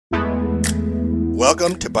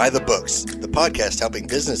Welcome to By the Books, the podcast helping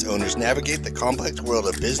business owners navigate the complex world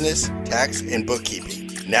of business, tax, and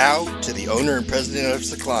bookkeeping. Now, to the owner and president of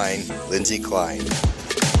Secline, Lindsay Klein.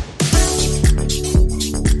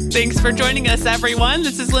 Thanks for joining us, everyone.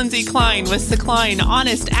 This is Lindsay Klein with Secline,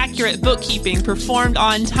 honest, accurate bookkeeping performed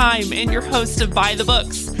on time, and your host of By the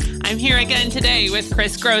Books. I'm here again today with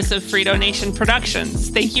Chris Gross of Frito Nation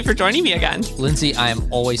Productions. Thank you for joining me again. Lindsay, I am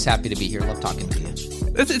always happy to be here. Love talking to you.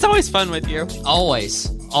 It's always fun with you.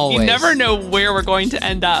 Always. You never know where we're going to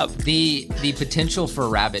end up. The potential for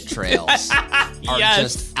rabbit trails are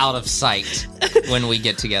just out of sight when we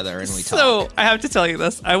get together and we talk. So I have to tell you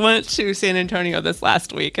this. I went to San Antonio this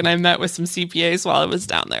last week and I met with some CPAs while I was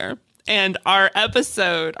down there. And our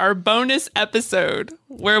bonus episode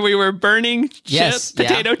where we were burning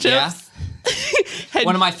potato chips. Yeah.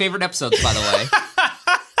 One of my favorite episodes, by the way.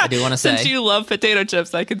 I do want to say. Since you love potato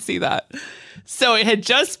chips, I can see that. So it had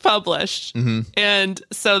just published, and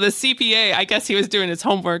so the CPA, I guess he was doing his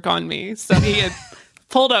homework on me. So he had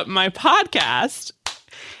pulled up my podcast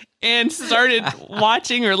and started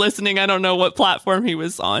watching or listening. I don't know what platform he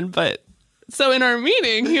was on, but so in our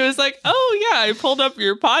meeting, he was like, "Oh yeah, I pulled up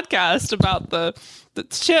your podcast about the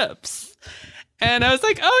chips," and I was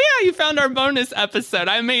like, "Oh yeah, you found our bonus episode."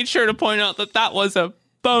 I made sure to point out that was a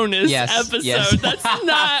bonus episode. Yes. That's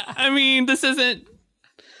not. I mean, this isn't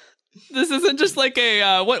just like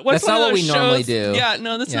a what's that's one not of what we shows? Normally do. Yeah,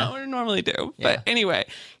 no, that's not what we normally do. Yeah. But anyway,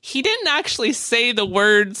 he didn't actually say the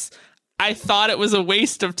words. I thought it was a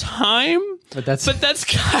waste of time. But that's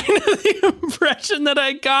kind of the impression that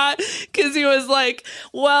I got, because he was like,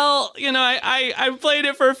 well, I played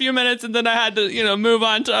it for a few minutes and then I had to, move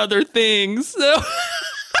on to other things. So,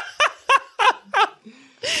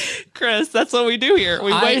 Chris, that's what we do here.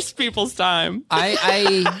 We waste people's time.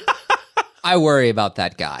 I worry about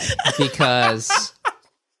that guy because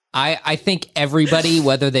I think everybody,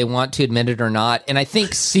 whether they want to admit it or not, and I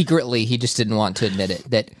think secretly he just didn't want to admit it,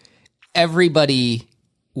 that everybody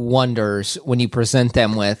wonders when you present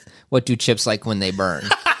them with what do chips like when they burn.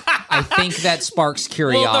 I think that sparks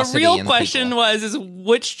curiosity. Well, the real question is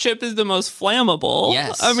which chip is the most flammable?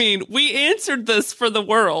 Yes. I mean, we answered this for the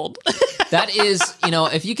world. That is,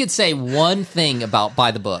 if you could say one thing about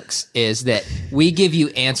By the Books is that we give you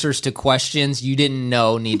answers to questions you didn't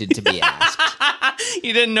know needed to be asked.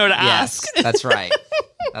 You didn't know to ask. Yes, that's right.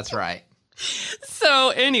 That's right.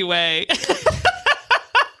 So anyway.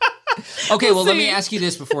 Okay, well, let me ask you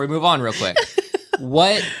this before we move on real quick.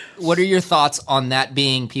 What are your thoughts on that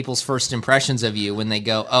being people's first impressions of you when they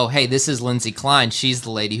go, oh, hey, this is Lindsay Klein. She's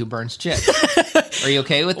the lady who burns chips. Are you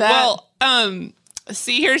okay with that? Well,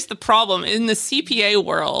 see, here's the problem. In the CPA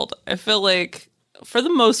world, I feel like, for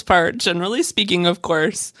the most part, generally speaking, of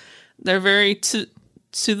course, they're very to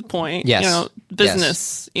the point. Yes.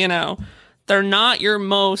 Business, They're not your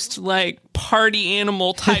most, party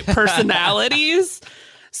animal type personalities.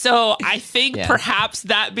 So I think perhaps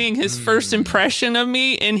that being his first impression of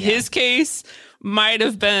me, in his case, might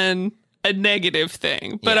have been a negative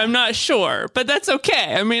thing, but I'm not sure. But that's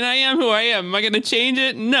okay. I mean, I am who I am. Am I going to change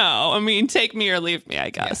it? No. I mean, take me or leave me, I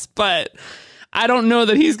guess. Yeah. But I don't know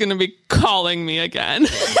that he's going to be calling me again.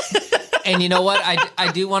 And you know what?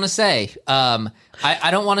 I do want to say, I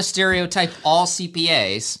don't want to stereotype all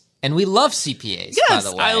CPAs. And we love CPAs, by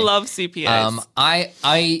the way. I love CPAs.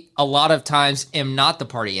 I a lot of times am not the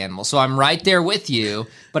party animal, so I'm right there with you.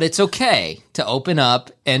 But it's okay to open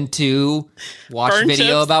up and to watch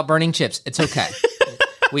video about burning chips. It's okay.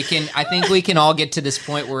 I think we can all get to this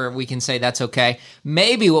point where we can say that's okay.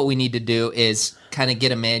 Maybe what we need to do is kind of get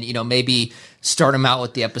them in. Maybe start them out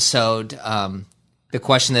with the episode. The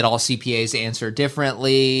question that all CPAs answer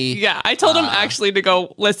differently. Yeah, I told him actually to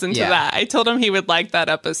go listen to that. I told him he would like that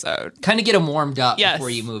episode. Kind of get him warmed up before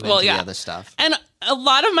you move into the other stuff. And a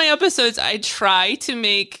lot of my episodes, I try to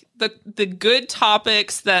make the good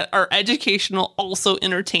topics that are educational also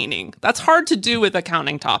entertaining. That's hard to do with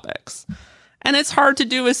accounting topics. And it's hard to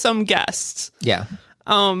do with some guests. Yeah.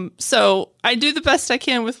 So I do the best I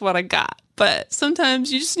can with what I got. But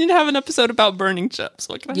sometimes you just need to have an episode about burning chips.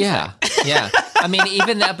 What can I say? Yeah. I mean,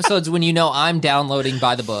 even the episodes when I'm downloading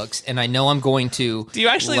By the Books and I know I'm going to Do you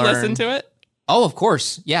actually listen to it? Oh, of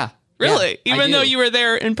course. Yeah. Really? Yeah, even though you were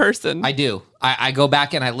there in person? I do. I go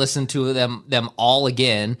back and I listen to them all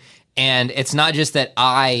again. And it's not just that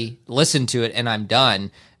I listen to it and I'm done.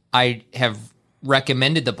 I have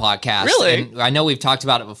recommended the podcast. Really? And I know we've talked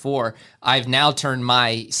about it before. I've now turned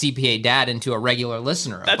my CPA dad into a regular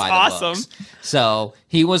listener of By the Books. So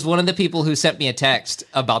he was one of the people who sent me a text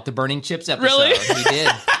about the burning chips episode. Really? He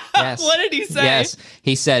did. Yes. What did he say? Yes.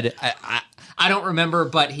 He said, I don't remember,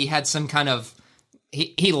 but he had some kind of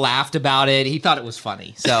he laughed about it. He thought it was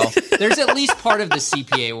funny. So there's at least part of the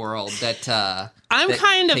CPA world that I'm that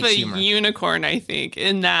kind of takes a humor. unicorn, I think,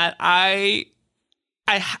 in that I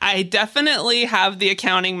definitely have the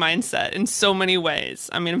accounting mindset in so many ways.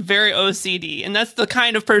 I mean, I'm very OCD, and that's the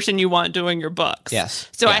kind of person you want doing your books. Yes.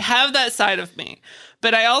 So Yeah. I have that side of me,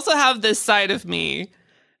 but I also have this side of me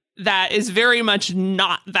that is very much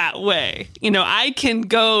not that way. You know, I can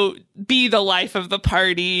go be the life of the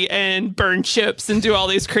party and burn chips and do all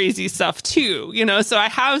these crazy stuff too, you know? So I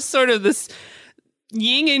have sort of this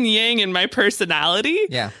yin and yang in my personality.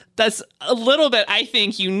 Yeah. That's a little bit, I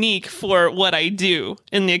think, unique for what I do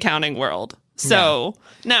in the accounting world. So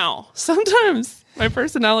now, sometimes my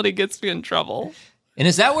personality gets me in trouble. And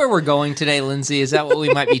is that where we're going today, Lindsay? Is that what we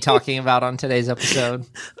might be talking about on today's episode?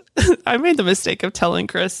 I made the mistake of telling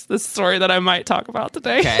Chris the story that I might talk about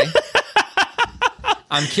today. Okay.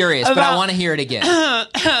 I'm curious, but I want to hear it again.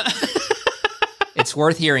 It's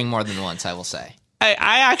worth hearing more than once, I will say.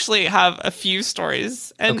 I actually have a few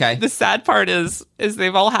stories. And Okay. the sad part is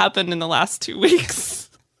they've all happened in the last 2 weeks.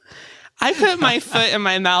 I put my foot in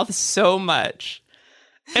my mouth so much.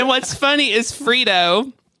 And what's funny is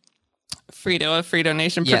Frito of Frito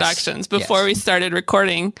Nation Yes. Productions, before Yes. we started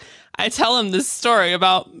recording, I tell him this story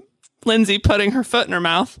about Lindsay putting her foot in her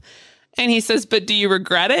mouth. And he says, "But do you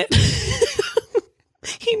regret it?"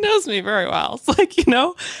 He knows me very well. It's like,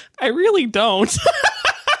 I really don't.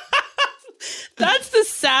 That's the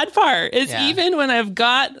sad part is Yeah. even when I've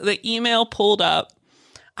got the email pulled up,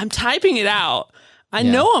 I'm typing it out. I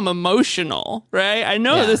Yeah. know I'm emotional, right? I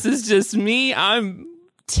know Yeah. this is just me. I'm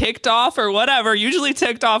ticked off or whatever, usually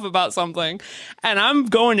ticked off about something. And I'm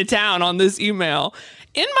going to town on this email.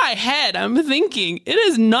 In my head, I'm thinking it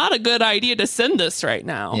is not a good idea to send this right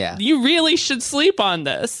now. Yeah. You really should sleep on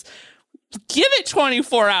this. Give it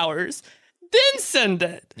 24 hours, then send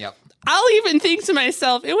it. Yep. I'll even think to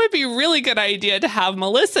myself, it would be a really good idea to have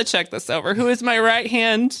Melissa check this over, who is my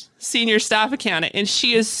right-hand senior staff accountant. And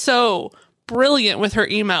she is so brilliant with her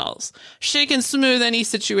emails. She can smooth any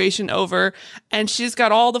situation over, and she's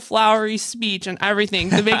got all the flowery speech and everything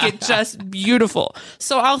to make it just beautiful.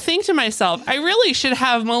 So I'll think to myself, I really should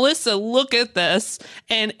have Melissa look at this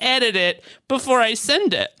and edit it before I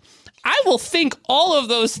send it. I will think all of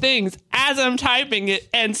those things as I'm typing it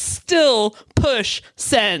and still push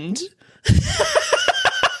send.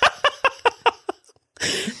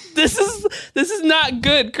 This is not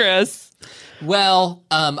good, Chris. Well,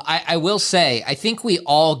 I will say, I think we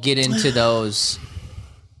all get into those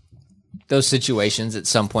situations at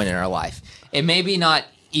some point in our life. It may be not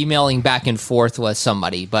emailing back and forth with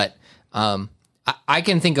somebody, but I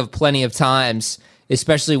can think of plenty of times,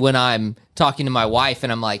 especially when I'm talking to my wife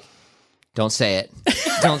and I'm like, don't say it.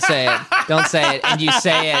 Don't say it. Don't say it. And you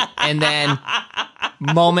say it. And then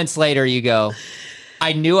moments later you go,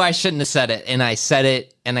 I knew I shouldn't have said it. And I said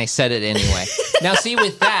it. And I said it anyway. Now, see,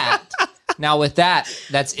 with that,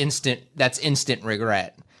 that's instant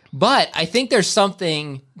regret. But I think there's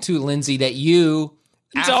something to Lindsay that you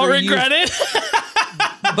don't regret it.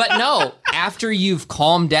 But no, after you've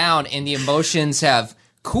calmed down and the emotions have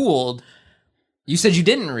cooled, you said you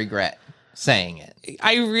didn't regret saying it.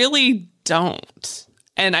 I really don't.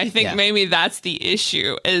 And I think Yeah. maybe that's the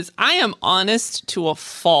issue is I am honest to a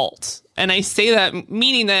fault. And I say that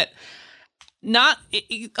meaning that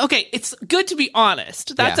it's good to be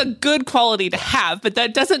honest. That's Yeah. a good quality to have, but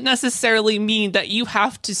that doesn't necessarily mean that you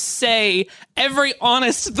have to say every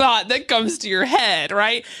honest thought that comes to your head,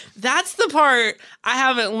 right? That's the part I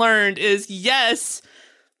haven't learned is yes,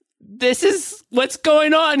 this is what's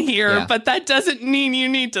going on here, Yeah. but that doesn't mean you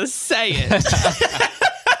need to say it.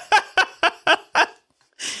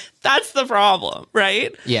 That's the problem,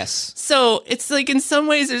 right? Yes. So it's like in some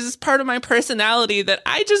ways there's this part of my personality that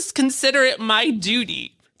I just consider it my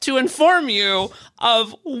duty to inform you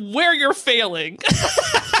of where you're failing.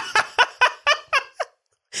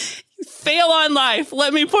 Fail on life.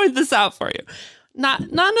 Let me point this out for you. Not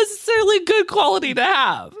necessarily good quality to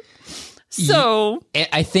have. So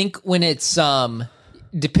I think when it's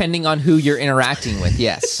depending on who you're interacting with,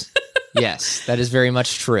 yes. Yes, that is very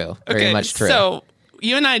much true. Very much true. So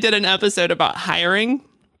you and I did an episode about hiring.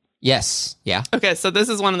 Yes. Yeah. Okay, so this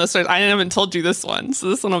is one of the stories. I haven't told you this one, so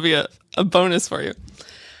this one will be a bonus for you.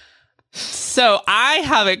 So I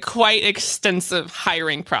have a quite extensive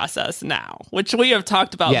hiring process now, which we have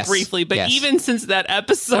talked about Yes, briefly, but yes. even since that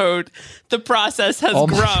episode, the process has Oh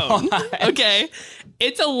my grown. God. Okay,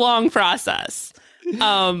 it's a long process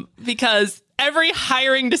because every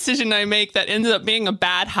hiring decision I make that ends up being a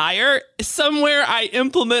bad hire, somewhere I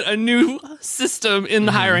implement a new system in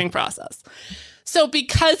the hiring process. So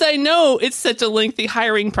because I know it's such a lengthy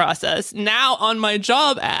hiring process, now on my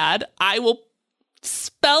job ad, I will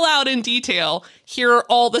spell out in detail, here are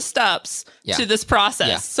all the steps to this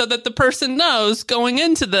process so that the person knows going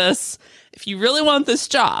into this, if you really want this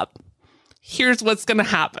job, here's what's going to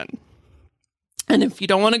happen. And if you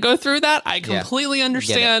don't want to go through that, I completely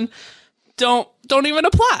understand. Don't even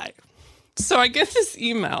apply. So I get this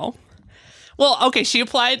email. Well, okay,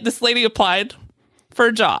 this lady applied for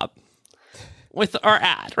a job with our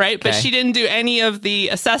ad, right? Okay. But she didn't do any of the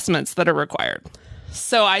assessments that are required.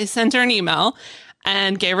 So I sent her an email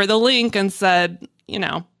and gave her the link and said,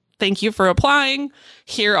 thank you for applying.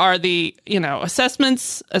 Here are the,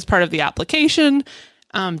 assessments as part of the application.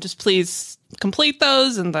 Just please complete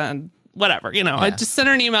those and then whatever, I just sent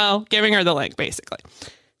her an email giving her the link, basically.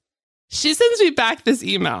 She sends me back this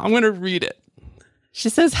email. I'm going to read it. She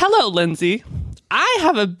says, "Hello, Lindsay. I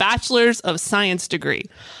have a bachelor's of science degree,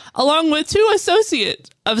 along with 2 associate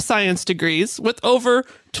of science degrees with over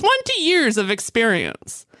 20 years of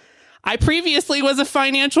experience. I previously was a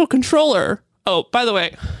financial controller." Oh, by the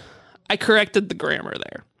way, I corrected the grammar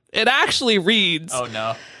there. It actually reads, "Oh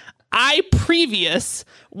no. I previous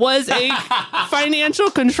was a financial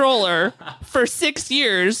controller for 6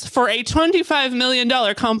 years for a $25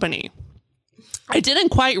 million company. I didn't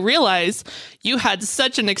quite realize you had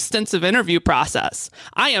such an extensive interview process.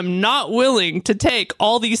 I am not willing to take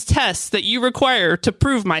all these tests that you require to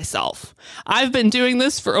prove myself. I've been doing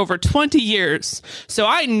this for over 20 years, so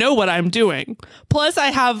I know what I'm doing. Plus, I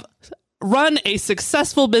have run a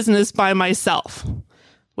successful business by myself."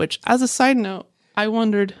 Which, as a side note, I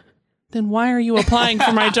wondered, then why are you applying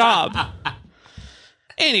for my job?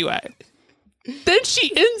 Anyway, then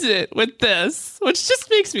she ends it with this, which just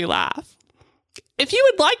makes me laugh. "If you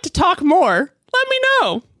would like to talk more, let me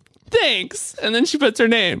know. Thanks." And then she puts her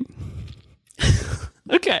name.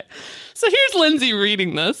 Okay. So here's Lindsay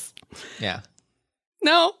reading this. Yeah.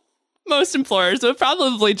 Now, most employers would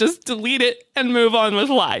probably just delete it and move on with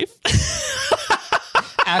life.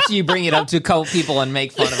 After you bring it up to a couple people and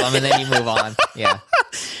make fun of them, and then you move on. Yeah.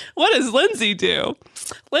 What does Lindsay do?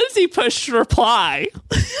 Lindsay pushed reply.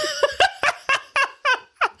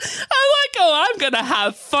 I'm going to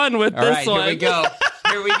have fun with this one. Here we go.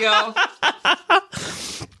 Here we go.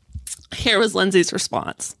 Here was Lindsay's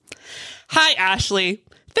response. "Hi, Ashley.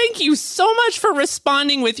 Thank you so much for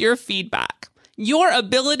responding with your feedback. Your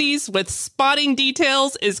abilities with spotting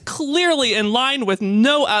details is clearly in line with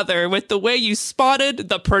no other with the way you spotted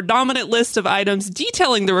the predominant list of items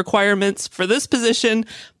detailing the requirements for this position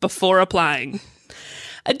before applying.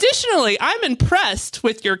 Additionally, I'm impressed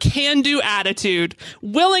with your can-do attitude,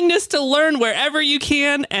 willingness to learn wherever you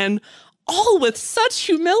can, and all with such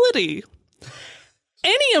humility.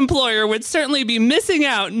 Any employer would certainly be missing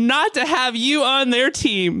out not to have you on their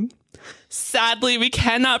team. Sadly, we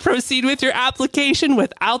cannot proceed with your application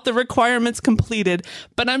without the requirements completed,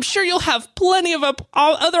 but I'm sure you'll have plenty of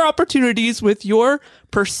other opportunities with your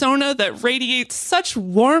persona that radiates such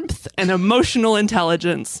warmth and emotional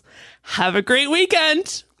intelligence. Have a great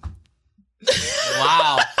weekend."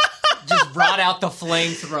 Wow. Just brought out the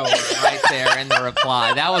flamethrower right there in the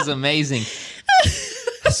reply. That was amazing.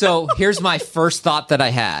 So here's my first thought that I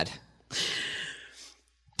had.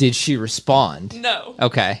 Did she respond? No.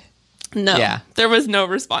 Okay. No. Yeah. There was no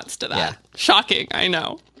response to that. Yeah. Shocking, I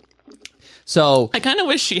know. So I kind of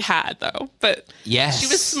wish she had, though, but yes. She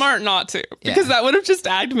was smart not to, because that would have just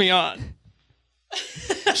egged me on.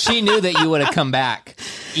 She knew that you would have come back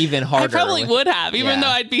even harder. I probably would have, even though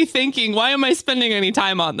I'd be thinking, why am I spending any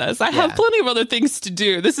time on this? I have plenty of other things to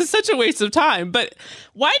do. This is such a waste of time. But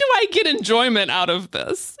why do I get enjoyment out of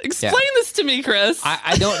this? Explain this to me, Chris.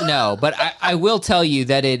 I don't know, but I will tell you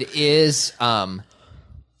that it is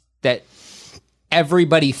that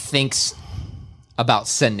everybody thinks about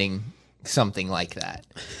sending something like that.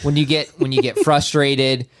 When you get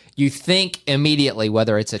frustrated, you think immediately,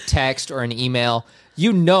 whether it's a text or an email,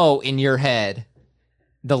 in your head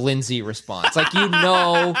the Lindsay response. Like you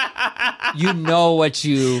know what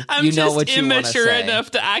you I'm you know what you want to say. I'm just immature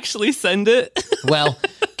enough to actually send it. Well,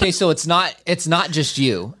 okay, so it's not just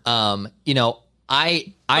you. I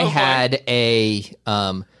had a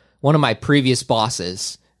one of my previous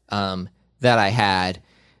bosses that I had.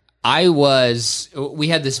 We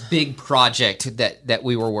had this big project that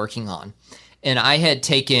we were working on, and I had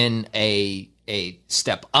taken a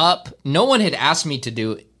step up. No one had asked me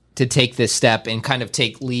to take this step and kind of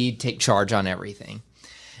take charge on everything.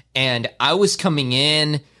 And I was coming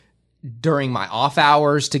in during my off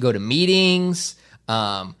hours to go to meetings.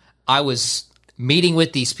 I was meeting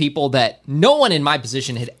with these people that no one in my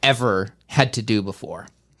position had ever had to do before.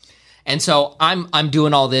 And so I'm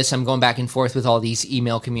doing all this. I'm going back and forth with all these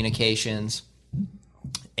email communications.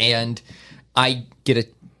 And I get an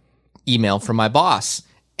email from my boss.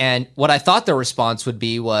 And what I thought the response would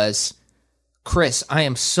be was, Chris, I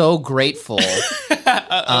am so grateful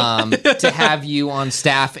to have you on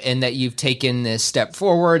staff and that you've taken this step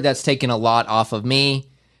forward. That's taken a lot off of me.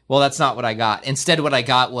 Well, that's not what I got. Instead, what I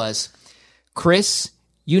got was, Chris,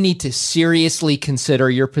 you need to seriously consider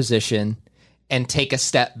your position and take a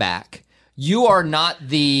step back. You are not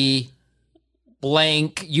the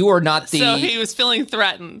blank. You are not the... So he was feeling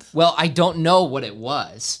threatened. Well, I don't know what it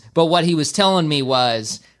was. But what he was telling me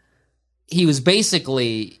was, he was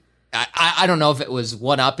basically... I don't know if it was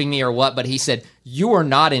one-upping me or what, but he said, you are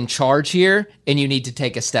not in charge here, and you need to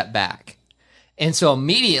take a step back. And so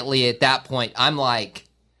immediately at that point, I'm like,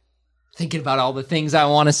 thinking about all the things I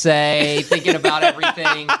want to say, thinking about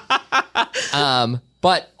everything.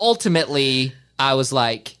 But ultimately, I was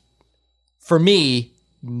like, for me,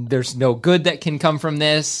 there's no good that can come from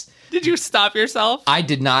this. Did you stop yourself? I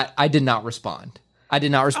did not respond. Oh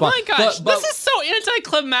my gosh, this is so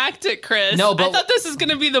anticlimactic, Chris. No, but I thought this is going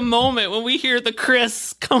to be the moment when we hear the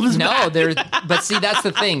Chris comes back. No, but see, that's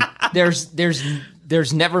the thing.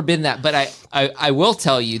 There's never been that. But I will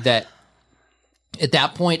tell you that at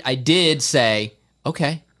that point, I did say,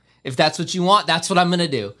 okay, if that's what you want, that's what I'm going to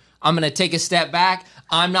do. I'm going to take a step back.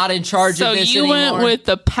 I'm not in charge of this anymore. So you went with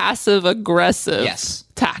the passive-aggressive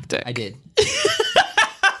tactic. I did.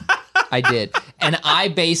 I did. And I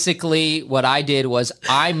basically, what I did was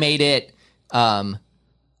I made it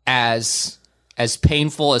as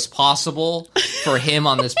painful as possible for him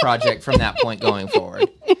on this project from that point going forward.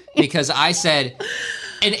 Because I said,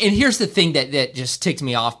 and here's the thing that just ticked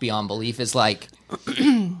me off beyond belief is like,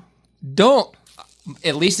 don't,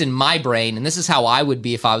 at least in my brain, and this is how I would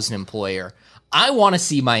be if I was an employer, I want to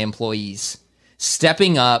see my employees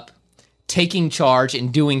stepping up, taking charge,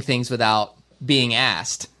 and doing things without being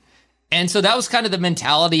asked. And so that was kind of the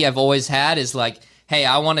mentality I've always had is like, hey,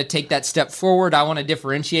 I want to take that step forward. I want to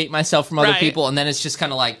differentiate myself from other people. And then it's just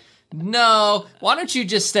kind of like, no, why don't you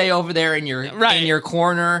just stay over there in your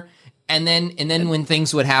corner? And then when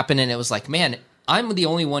things would happen and it was like, man, I'm the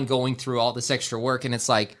only one going through all this extra work. And it's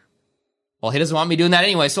like, well, he doesn't want me doing that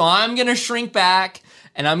anyway. So I'm going to shrink back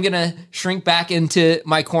and I'm going to shrink back into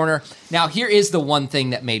my corner. Now, here is the one thing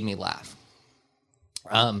that made me laugh.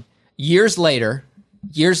 Years later,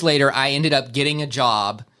 I ended up getting a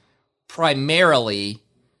job primarily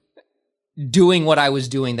doing what I was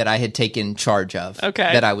doing that I had taken charge of.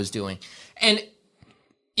 Okay. That I was doing. And,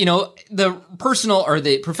 you know, the personal or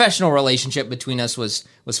the professional relationship between us was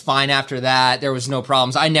fine after that. There was no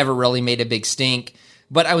problems. I never really made a big stink,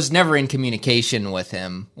 but I was never in communication with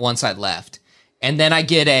him once I left. And then I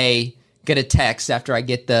get a text after I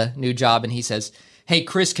get the new job and he says, hey,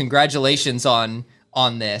 Chris, congratulations on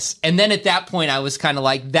this. And then at that point, I was kind of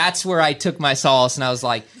like, that's where I took my solace. And I was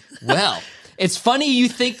like, well, it's funny you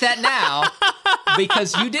think that now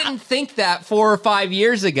because you didn't think that 4 or 5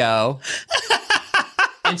 years ago.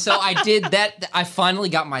 And so I did that. I finally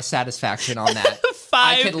got my satisfaction on that.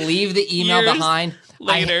 I could leave the email behind.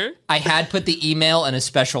 Later. I had put the email in a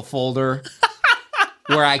special folder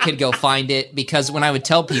where I could go find it because when I would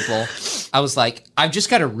tell people, I was like, I've just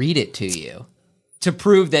got to read it to you to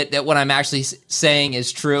prove that what I'm actually saying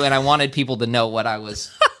is true, and I wanted people to know what I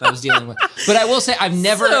was dealing with. But I will say,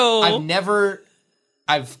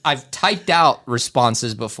 I've typed out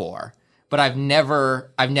responses before, but I've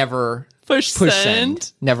never pushed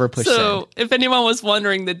send. Never pushed send. So if anyone was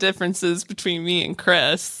wondering the differences between me and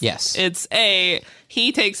Chris, yes, it's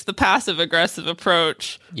he takes the passive aggressive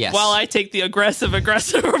approach, yes, while I take the aggressive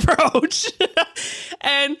approach,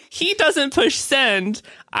 and he doesn't push send.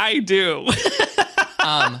 I do.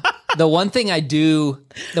 The one thing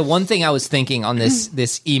I was thinking on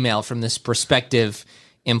this email from this prospective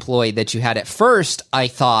employee that you had at first, I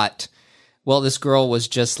thought, well, this girl was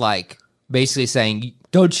just like basically saying,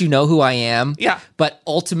 don't you know who I am? Yeah. But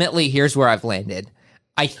ultimately, here's where I've landed.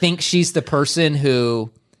 I think she's the person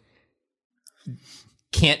who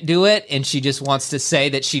can't do it and she just wants to say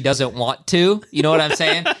that she doesn't want to. You know what I'm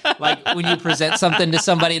saying? Like when you present something to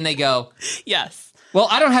somebody and they go, yes. Well,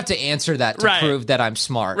 I don't have to answer that to prove that I'm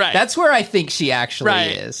smart. Right. That's where I think she actually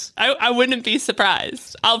is. I wouldn't be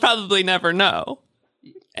surprised. I'll probably never know.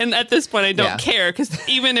 And at this point, I don't care because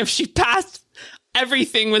even if she passed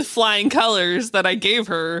everything with flying colors that I gave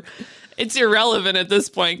her, it's irrelevant at this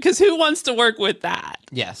point because who wants to work with that?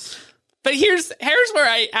 Yes. But here's where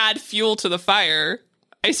I add fuel to the fire.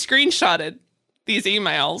 I screenshotted these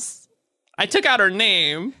emails. I took out her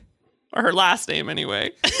name, or her last name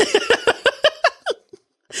anyway.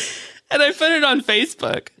 And I put it on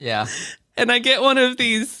Facebook. Yeah. And I get one of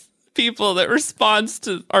these people that responds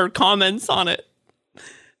to our comments on it.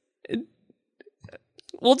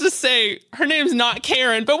 We'll just say her name's not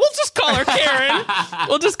Karen, but we'll just call her Karen.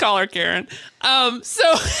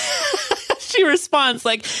 So she responds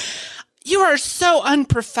like, "You are so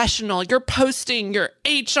unprofessional. You're posting your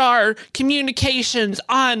HR communications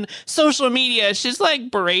on social media." She's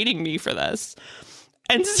like berating me for this.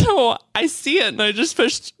 And so I see it and I just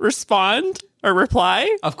pushed respond or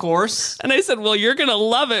reply. Of course. And I said, "Well, you're going to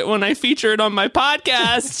love it when I feature it on my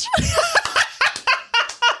podcast."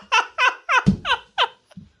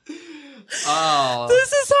 Oh.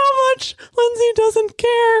 This is how much Lindsay doesn't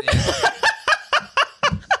care.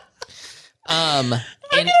 I'm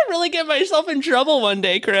gonna really get myself in trouble one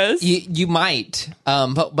day, Chris. You might,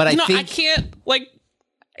 but I think I can't.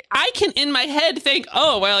 I can in my head think,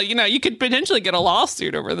 oh well, you could potentially get a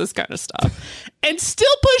lawsuit over this kind of stuff, and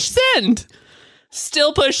still push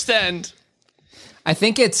send. I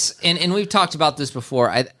think it's, and we've talked about this before.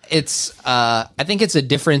 I think it's a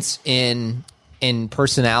difference in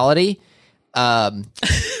personality.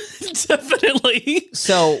 Definitely.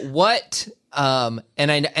 So what? And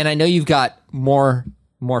I know you've got more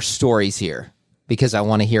stories here because I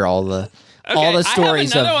want to hear all the stories. I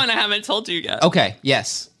have another one I haven't told you yet. Okay.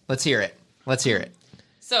 Yes. Let's hear it.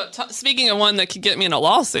 So speaking of one that could get me in a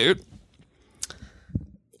lawsuit,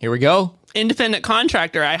 here we go. Independent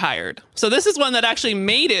contractor I hired. So this is one that actually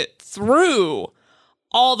made it through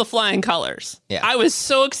all the flying colors. Yeah. I was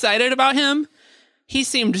so excited about him. He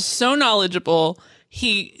seemed so knowledgeable.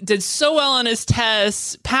 He did so well on his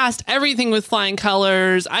tests, passed everything with flying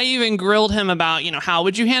colors. I even grilled him about, how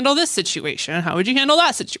would you handle this situation? How would you handle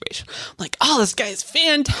that situation? I'm like, oh, this guy is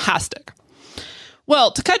fantastic.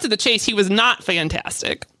 Well, to cut to the chase, he was not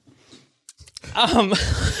fantastic.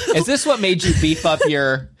 Is this what made you beef up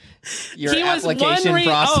your application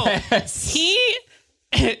process? He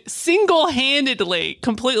single-handedly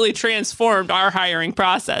completely transformed our hiring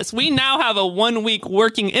process. We now have a 1-week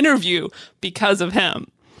working interview because of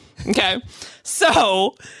him. Okay.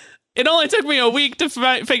 So it only took me a week to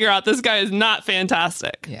figure out this guy is not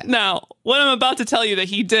fantastic. Yeah. Now, what I'm about to tell you that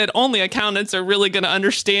he did, only accountants are really going to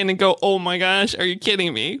understand and go, oh my gosh, are you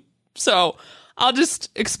kidding me? So I'll just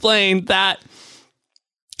explain that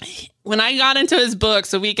when I got into his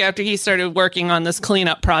books a week after he started working on this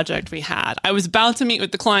cleanup project we had, I was about to meet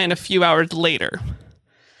with the client a few hours later.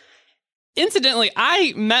 Incidentally,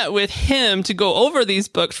 I met with him to go over these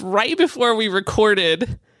books right before we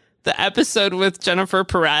recorded the episode with Jennifer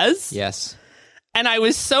Perez. Yes. And I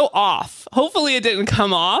was so off. Hopefully it didn't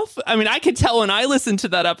come off. I mean, I could tell when I listened to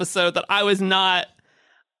that episode that I was not...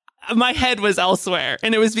 My head was elsewhere,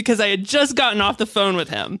 and it was because I had just gotten off the phone with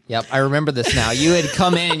him. Yep, I remember this now. You had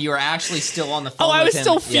come in, you were actually still on the phone with him. I was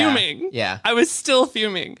still fuming. Yeah. I was still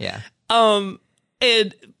fuming. Yeah.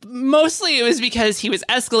 Mostly it was because he was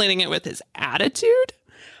escalating it with his attitude.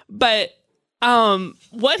 But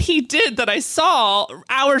what he did that I saw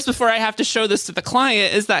hours before I have to show this to the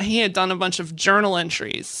client is that he had done a bunch of journal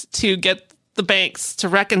entries to get the banks to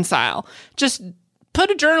reconcile. Just put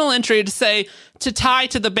a journal entry to say to tie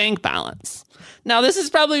to the bank balance. Now, this is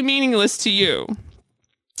probably meaningless to you,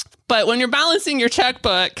 but when you're balancing your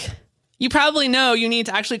checkbook, you probably know you need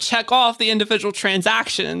to actually check off the individual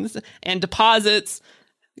transactions and deposits,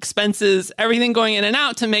 expenses, everything going in and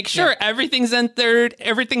out to make sure everything's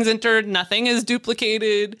entered, nothing is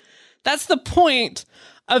duplicated. That's the point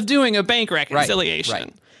of doing a bank reconciliation.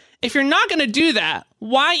 Right. If you're not going to do that,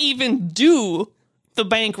 why even do the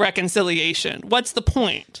bank reconciliation? What's the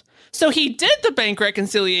point? So he did the bank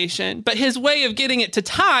reconciliation, but his way of getting it to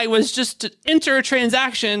tie was just to enter a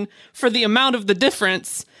transaction for the amount of the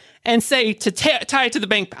difference and say to tie to the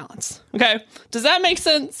bank balance. Okay. Does that make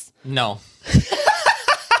sense? No.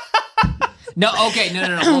 No. Okay.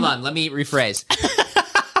 No. Hold on. Let me rephrase.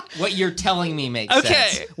 What you're telling me makes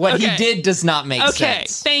sense. What he did does not make sense. Okay,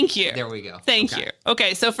 thank you. There we go. Thank you.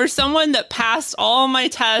 Okay, so for someone that passed all my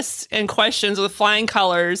tests and questions with flying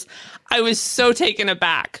colors, I was so taken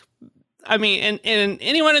aback. I mean, and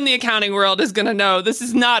anyone in the accounting world is going to know this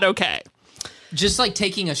is not okay. Just like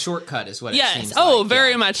taking a shortcut is what it seems like. Oh,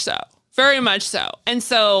 very much so. Very much so. And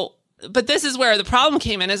so, but this is where the problem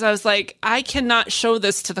came in is I was like, I cannot show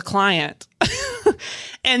this to the client.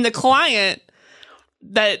 And the client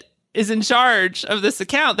that is in charge of this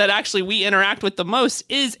account that actually we interact with the most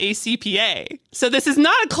is a CPA. So this is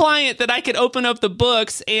not a client that I could open up the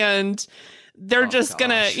books and they're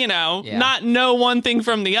gonna, not know one thing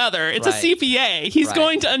from the other. It's a CPA. He's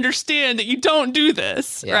going to understand that you don't do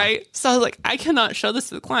this, right? So I was like, I cannot show this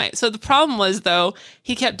to the client. So the problem was, though,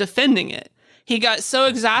 he kept defending it. he got so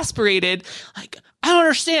exasperated, like, I don't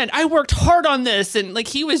understand. I worked hard on this. And like,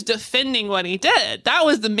 he was defending what he did. That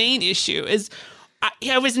was the main issue, is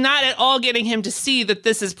I was not at all getting him to see that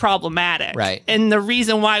this is problematic. Right. And the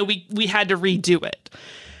reason why we had to redo it.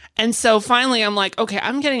 And so finally I'm like, okay,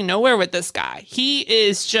 I'm getting nowhere with this guy. He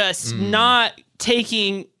is just not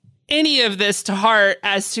taking any of this to heart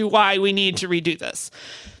as to why we need to redo this.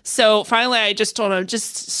 So finally I just told him,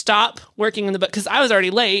 just stop working on the book, because I was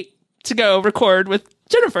already late to go record with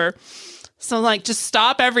Jennifer. So I'm like, just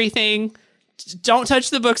stop everything. Don't touch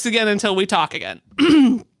the books again until we talk again.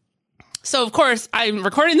 So, of course, I'm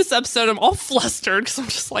recording this episode. I'm all flustered because I'm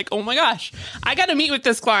just like, oh my gosh, I got to meet with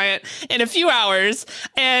this client in a few hours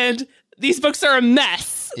and these books are a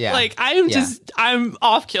mess. Yeah. Like, I'm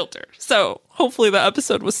off kilter. So hopefully the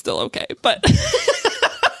episode was still okay. But,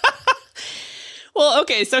 well,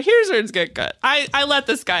 okay, so here's where it's good. I let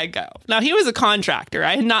this guy go. Now, he was a contractor.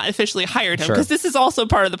 I had not officially hired him, because this is also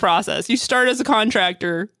part of the process. You start as a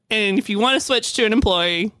contractor, and if you want to switch to an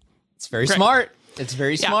employee, it's very smart. It's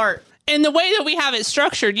very smart. And the way that we have it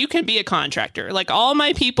structured, you can be a contractor. Like, all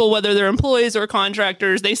my people, whether they're employees or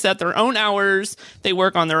contractors, they set their own hours. They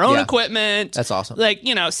work on their own equipment. That's awesome. Like,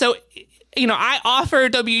 so, I offer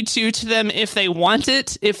W-2 to them if they want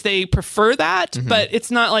it, if they prefer that. But it's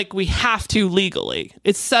not like we have to legally.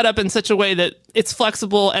 It's set up in such a way that it's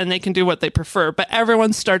flexible and they can do what they prefer. But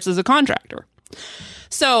everyone starts as a contractor.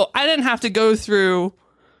 So I didn't have to go through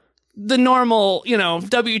the normal,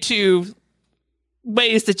 W-2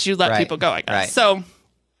 ways that you let people go, I guess. Right. So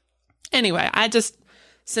anyway, I just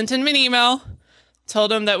sent him an email,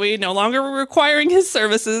 told him that we no longer were requiring his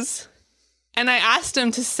services, and I asked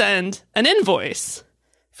him to send an invoice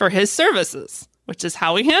for his services, which is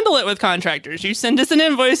how we handle it with contractors. You send us an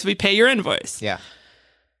invoice, we pay your invoice. Yeah.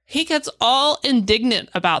 He gets all indignant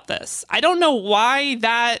about this. I don't know why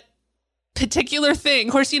that particular thing.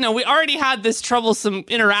 Of course, we already had this troublesome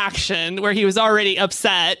interaction where he was already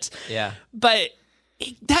upset. Yeah. But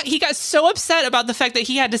he got so upset about the fact that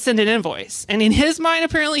he had to send an invoice. And in his mind,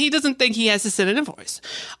 apparently, he doesn't think he has to send an invoice.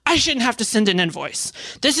 I shouldn't have to send an invoice.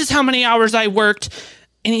 This is how many hours I worked.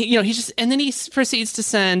 And and then he proceeds to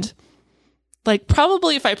send, like,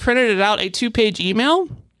 probably if I printed it out, a 2-page email.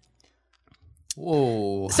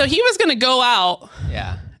 Whoa. So he was going to go out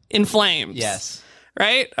in flames. Yes.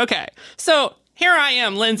 Right? Okay. So here I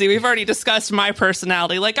am, Lindsay. We've already discussed my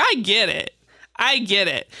personality. Like, I get it.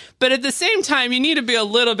 But at the same time, you need to be a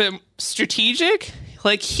little bit strategic.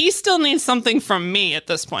 Like, he still needs something from me at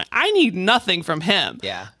this point. I need nothing from him.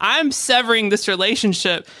 Yeah. I'm severing this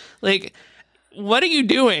relationship. Like, what are you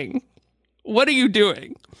doing?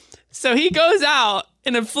 So he goes out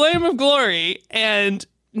in a flame of glory, and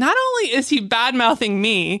not only is he bad-mouthing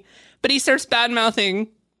me, but he starts bad-mouthing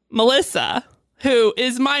Melissa, who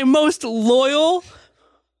is my most loyal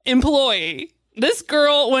employee. This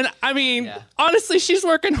girl, honestly, she's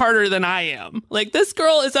working harder than I am. Like, this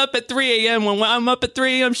girl is up at 3 a.m. When I'm up at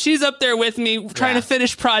 3 a.m., she's up there with me trying to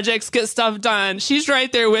finish projects, get stuff done. She's right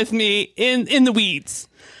there with me in the weeds,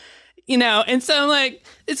 And so I'm like,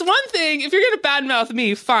 it's one thing, if you're going to badmouth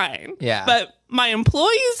me, fine. Yeah. But my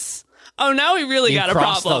employees, now we really got a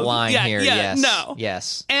problem. Crossed the line here, yes. No.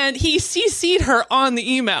 Yes. And he CC'd her on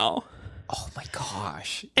the email. Oh my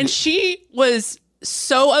gosh. And she was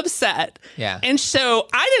so upset. Yeah. And so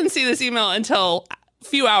I didn't see this email until a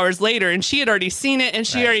few hours later, and she had already seen it, and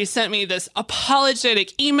she already sent me this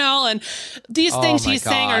apologetic email, and these things he's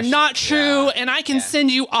saying are not true, and I can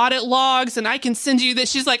send you audit logs, and I can send you that.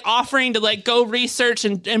 She's like offering to like go research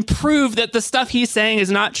and prove that the stuff he's saying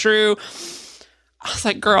is not true. I was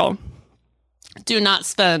like, girl, do not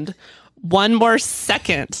spend one more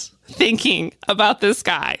second thinking about this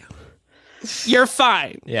guy. You're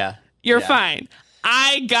fine. Yeah. You're fine.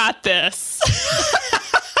 I got this.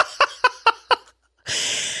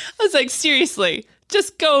 I was like, seriously,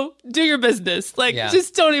 just go do your business. Like,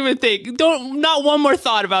 just don't even think. Not one more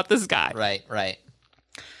thought about this guy. Right.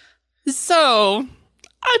 So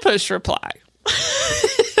I push reply.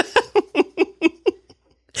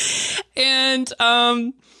 And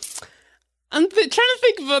I'm trying to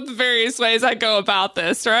think about the various ways I go about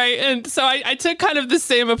this, right? And so I took kind of the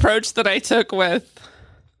same approach that I took with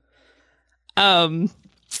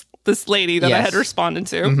this lady that I had responded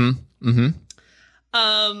to.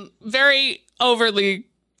 Very overly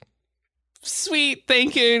sweet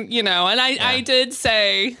thinking, and I did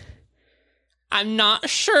say, I'm not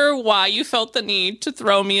sure why you felt the need to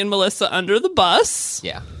throw me and Melissa under the bus.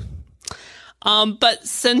 Yeah. But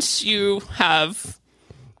since you have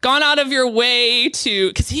gone out of your way to,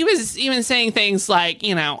 because he was even saying things like,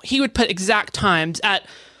 he would put exact times at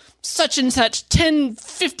such and such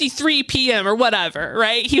 10:53 p.m. or whatever,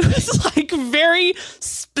 right? He was like very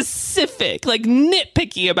specific, like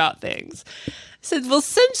nitpicky about things. I said, well,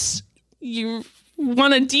 since you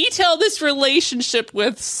want to detail this relationship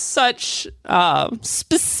with such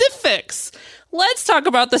specifics, let's talk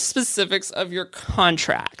about the specifics of your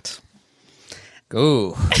contract.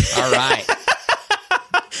 Ooh, all right.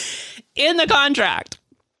 In the contract,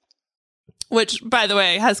 which, by the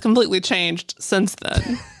way, has completely changed since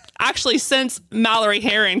then. Actually, since Mallory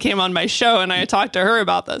Herring came on my show and I talked to her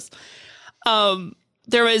about this,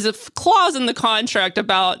 there was a clause in the contract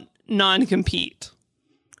about non-compete,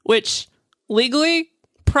 which legally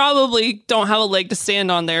probably don't have a leg to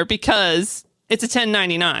stand on there because it's a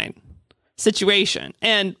 1099 situation.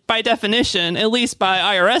 And by definition, at least by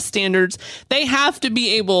IRS standards, they have to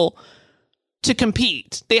be able to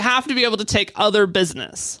compete. They have to be able to take other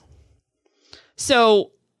business.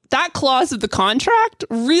 So that clause of the contract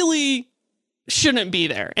really shouldn't be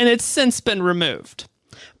there. And it's since been removed.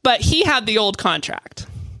 But he had the old contract.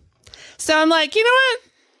 So I'm like, you know what?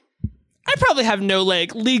 I probably have no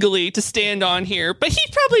leg legally to stand on here, but he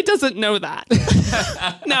probably doesn't know that.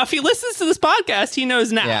 Now, if he listens to this podcast, he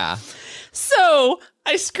knows now. Yeah. So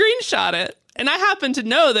I screenshot it, and I happen to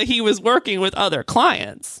know that he was working with other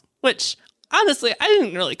clients, which honestly, I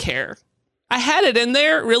didn't really care. I had it in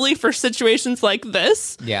there really for situations like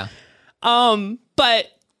this. Yeah. But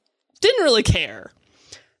didn't really care.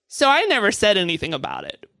 So I never said anything about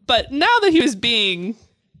it. But now that he was being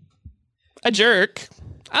a jerk,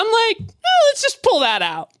 I'm like, oh, let's just pull that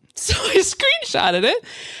out. So I screenshotted it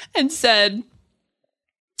and said,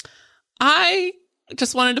 I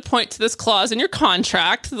just wanted to point to this clause in your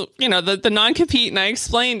contract, you know, the non-compete, and I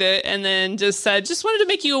explained it and then just said, just wanted to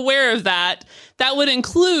make you aware of that. That would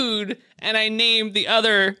include, and I named the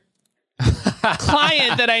other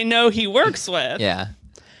client that I know he works with. Yeah.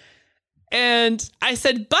 And I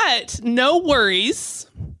said, but no worries.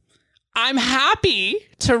 I'm happy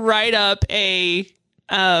to write up a,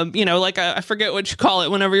 like I forget what you call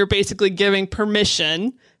it, whenever you're basically giving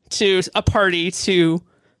permission to a party to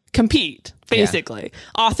compete, basically.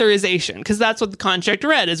 Yeah. Authorization, because that's what the contract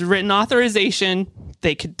read, is written authorization.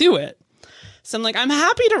 They could do it. So I'm like, I'm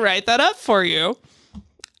happy to write that up for you.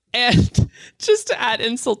 And just to add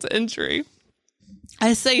insult to injury,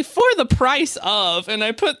 I say for the price of, and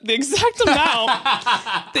I put the exact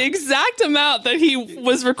amount that he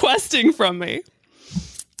was requesting from me.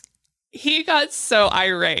 He got so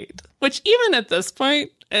irate, which even at this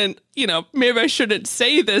point, and, you know, maybe I shouldn't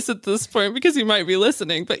say this at this point because he might be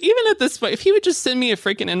listening, but even at this point, if he would just send me a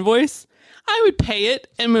freaking invoice, I would pay it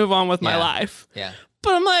and move on with my life. Yeah.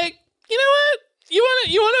 But I'm like, you know what?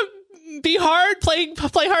 You want to be hard, play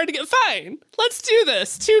hard to get fine. Let's do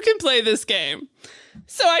this. Two can play this game.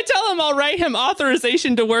 So I tell him I'll write him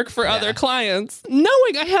authorization to work for other clients,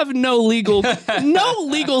 knowing I have no legal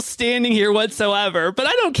standing here whatsoever, but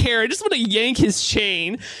I don't care. I just want to yank his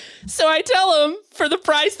chain. So I tell him for the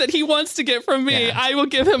price that he wants to get from me, I will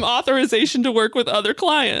give him authorization to work with other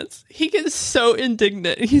clients. He gets so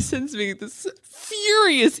indignant. He sends me this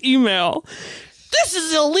furious email. This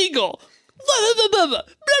is illegal.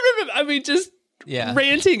 I mean, just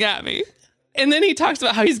ranting at me. And then he talks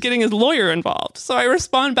about how he's getting his lawyer involved. So I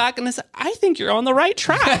respond back and I say, I think you're on the right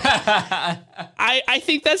track. I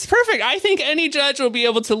think that's perfect. I think any judge will be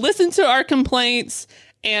able to listen to our complaints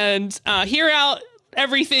and hear out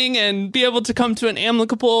everything and be able to come to an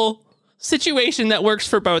amicable situation that works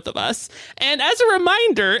for both of us. And as a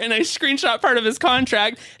reminder, and I screenshot part of his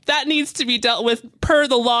contract, that needs to be dealt with per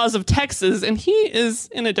the laws of Texas. And he is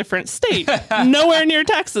in a different state, nowhere near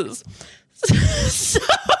Texas. So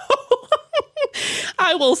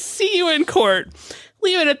I will see you in court.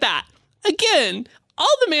 Leave it at that. Again,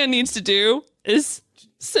 all the man needs to do is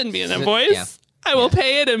send me an invoice. Yeah. I will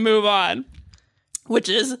pay it and move on, which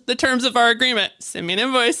is the terms of our agreement. Send me an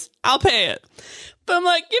invoice. I'll pay it. But I'm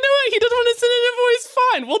like, you know what? He doesn't want to send an invoice.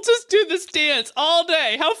 Fine. We'll just do this dance all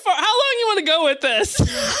day. How long you want to go with this?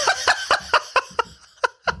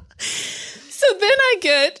 So then I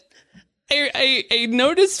get a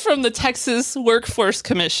notice from the Texas Workforce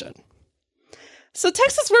Commission. So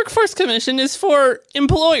Texas Workforce Commission is for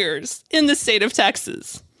employers in the state of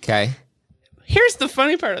Texas. Okay. Here's the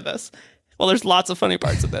funny part of this. Well, there's lots of funny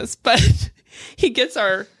parts of this, but he gets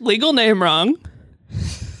our legal name wrong.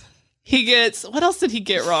 He gets, what else did he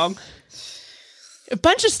get wrong? A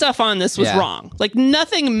bunch of stuff on this was wrong. Like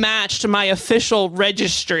nothing matched my official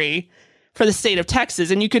registry for the state of Texas.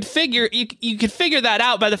 And you could figure that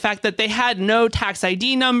out by the fact that they had no tax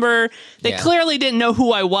ID number. They clearly didn't know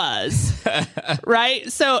who I was. Right?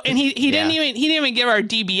 So, and he didn't even give our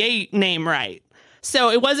DBA name right.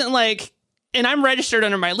 So it wasn't like, and I'm registered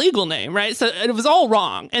under my legal name, right? So it was all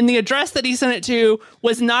wrong. And the address that he sent it to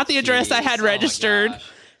was not the address I had registered.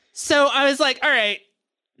 So I was like, all right,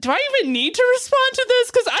 do I even need to respond to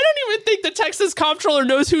this? Because I don't even think the Texas comptroller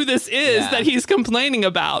knows who this is that he's complaining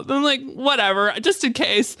about. I'm like, whatever, just in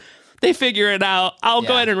case they figure it out, I'll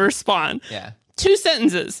go ahead and respond. Yeah. 2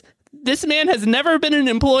 sentences. This man has never been an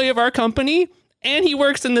employee of our company, and he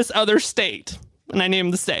works in this other state. And I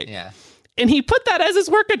named the state. Yeah. And he put that as his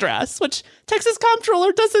work address, which Texas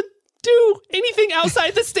comptroller doesn't do anything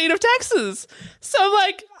outside the state of Texas. So I'm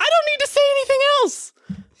like, I don't need to say anything else.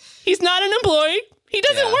 He's not an employee. He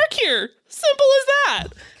doesn't work here. Simple as that.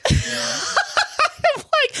 I'm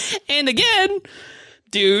like, and again,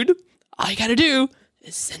 dude, all you got to do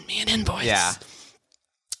is send me an invoice. Yeah.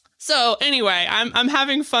 So anyway, I'm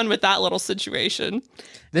having fun with that little situation.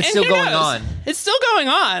 That's still going on. It's still going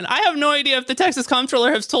on. I have no idea if the Texas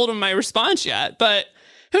comptroller has told him my response yet, but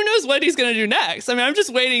who knows what he's going to do next? I mean, I'm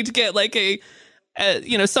just waiting to get like a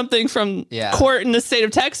something from court in the state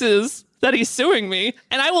of Texas that he's suing me,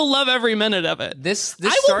 and I will love every minute of it.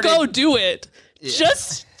 I will go do it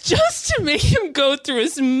just to make him go through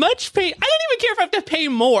as much pain. I don't even care if I have to pay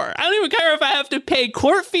more. I don't even care if I have to pay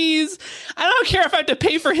court fees. I don't care if I have to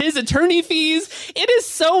pay for his attorney fees. It is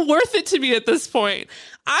so worth it to me at this point.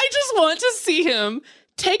 I just want to see him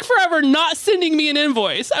take forever not sending me an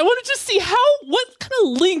invoice. I want to just see what kind of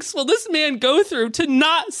links will this man go through to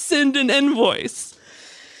not send an invoice.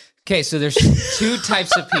 Okay, so there's 2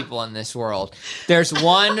 types of people in this world. There's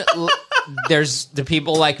the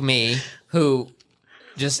people like me who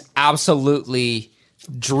just absolutely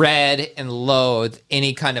dread and loathe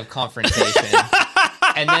any kind of confrontation.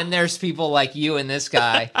 And then there's people like you and this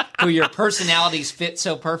guy who your personalities fit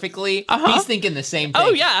so perfectly. He's thinking the same thing.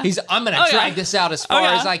 Oh, yeah. I'm going to drag this out as far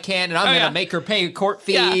as I can, and I'm going to make her pay court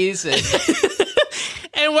fees. Yeah.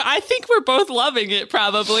 And I think we're both loving it,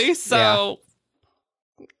 probably. So...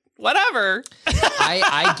 whatever.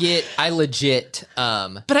 I legit.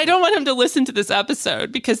 But I don't want him to listen to this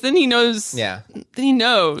episode because then he knows. Yeah. Then he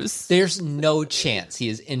knows. There's no chance he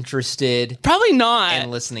is interested. Probably not.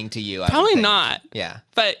 In listening to you. Probably not. Yeah.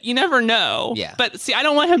 But you never know. Yeah. But see, I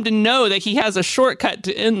don't want him to know that he has a shortcut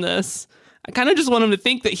to end this. I kind of just want him to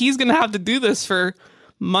think that he's going to have to do this for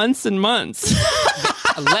months and months.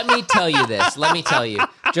 Let me tell you this.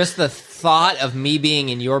 Just the thought of me being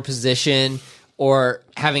in your position or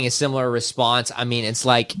having a similar response, I mean, it's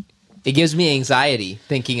like, it gives me anxiety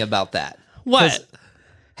thinking about that. What?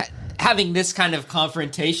 Having this kind of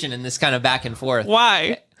confrontation and this kind of back and forth.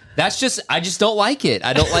 Why? I just don't like it.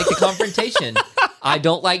 I don't like the confrontation. I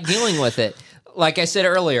don't like dealing with it. Like I said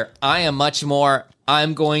earlier, I'm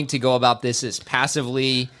going to go about this as passive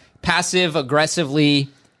aggressively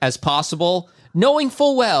as possible, knowing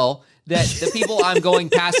full well that the people I'm going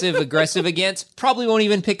passive aggressive against probably won't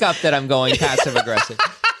even pick up that I'm going passive aggressive.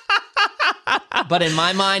 But in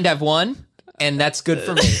my mind, I've won, and that's good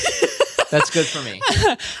for me. That's good for me.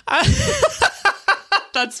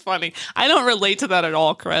 That's funny. I don't relate to that at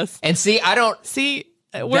all, Chris. And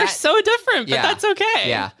we're so different, but that's okay.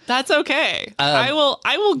 Yeah. That's okay. I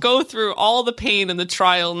will go through all the pain and the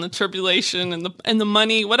trial and the tribulation and the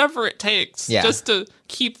money, whatever it takes, just to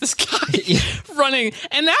keep this guy running.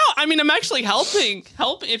 And now, I mean, I'm actually helping.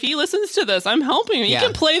 If he listens to this, I'm helping him. You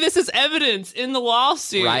can play this as evidence in the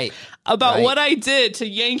lawsuit about what I did to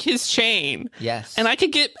yank his chain. Yes. And I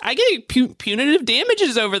get punitive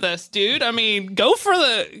damages over this, dude. I mean, go for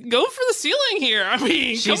the ceiling here. I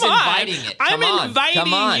mean, she's come on. inviting it. I'm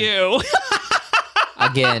inviting you.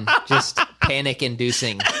 Again, just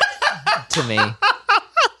panic-inducing to me.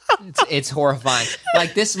 It's horrifying.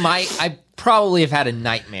 Like I probably have had a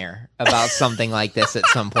nightmare about something like this at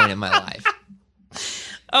some point in my life.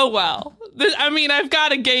 Oh, well. I mean, I've got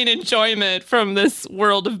to gain enjoyment from this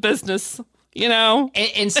world of business, you know?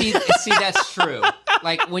 And see, that's true.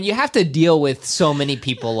 Like, when you have to deal with so many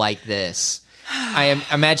people like this, I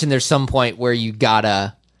imagine there's some point where you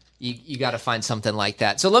gotta find something like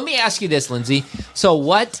that. So let me ask you this, Lindsay. So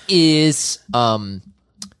what is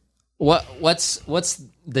what's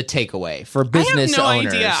the takeaway for business owners? I have no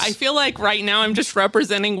idea. I feel like right now I'm just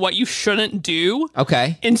representing what you shouldn't do.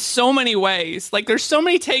 Okay. In so many ways. Like, there's so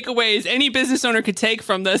many takeaways any business owner could take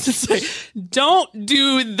from this. It's like, don't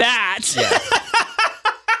do that. Yeah.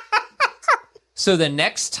 So the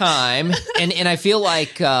next time, and I feel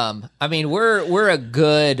like, I mean, we're a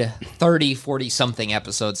good 30, 40 something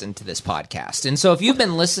episodes into this podcast. And so if you've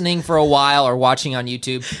been listening for a while or watching on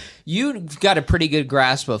YouTube, you've got a pretty good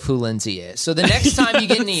grasp of who Lindsay is. So the next time you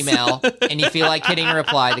get an email and you feel like hitting a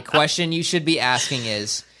reply, the question you should be asking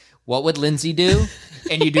is, what would Lindsay do?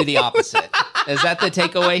 And you do the opposite. Is that the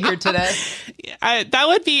takeaway here today? That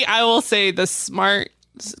would be, I will say, the smart,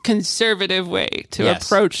 conservative way to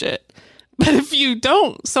approach it. But if you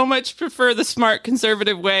don't so much prefer the smart,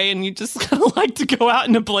 conservative way and you just kind of like to go out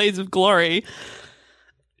in a blaze of glory,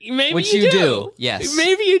 maybe Which you do. Yes.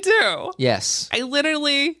 Maybe you do. Yes. I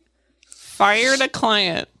literally fired a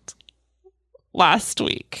client last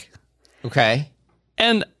week. Okay.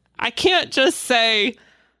 And I can't just say,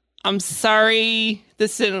 I'm sorry,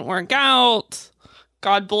 this didn't work out.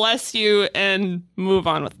 God bless you, and move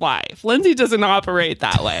on with life. Lindsay doesn't operate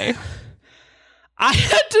that way. I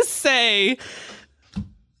had to say,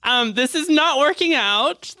 this is not working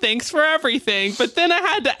out. Thanks for everything. But then I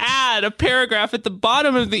had to add a paragraph at the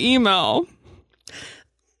bottom of the email.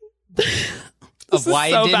 Of why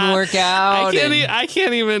it didn't work out. I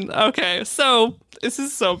can't even. Okay, so this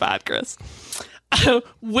is so bad, Chris.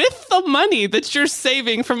 With the money that you're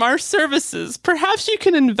saving from our services, perhaps you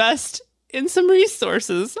can invest in some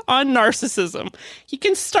resources on narcissism. You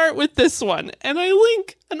can start with this one. And I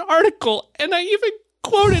link an article, and I even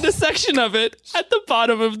quoted a section of it at the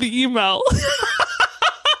bottom of the email.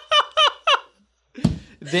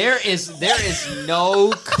 There is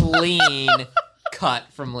no clean cut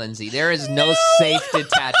from Lindsay. There is no safe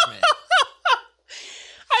detachment.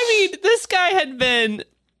 I mean, this guy had been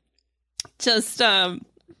just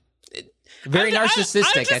very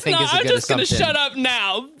narcissistic. I think is a good assumption. I'm just going to shut up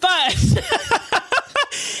now, but there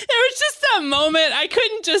was just that moment. I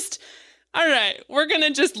couldn't just. All right, we're going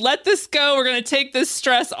to just let this go. We're going to take this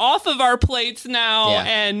stress off of our plates now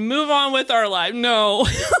and move on with our life. No.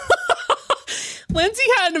 Lindsay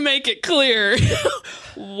had to make it clear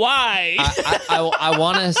why.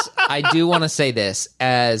 I do want to say this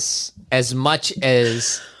as much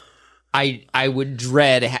as I would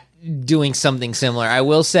dread doing something similar. I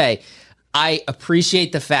will say I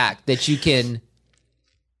appreciate the fact that you can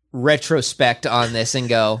retrospect on this and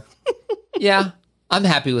go, yeah, I'm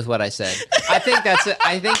happy with what I said. I think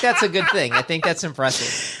that's a good thing. I think that's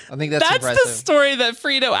impressive. I think that's impressive. The story that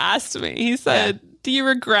Frito asked me. He said, do you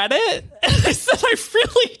regret it? And I said, I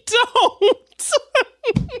really don't.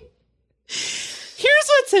 Here's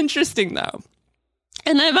what's interesting, though.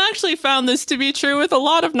 And I've actually found this to be true with a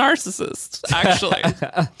lot of narcissists, actually.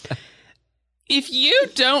 If you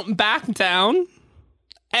don't back down,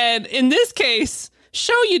 and in this case,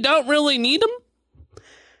 show you don't really need them,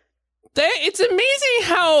 it's amazing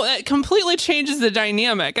how it completely changes the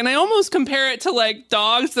dynamic. And I almost compare it to like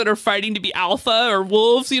dogs that are fighting to be alpha or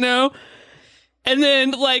wolves, you know? And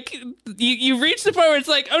then like you reach the point where it's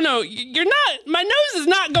like, oh no, you're not, my nose is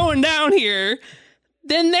not going down here.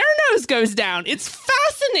 Then their nose goes down. It's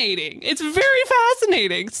fascinating. It's very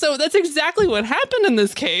fascinating. So that's exactly what happened in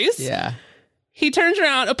this case. Yeah. He turns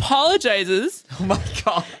around, apologizes. Oh my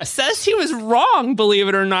God. Says he was wrong, believe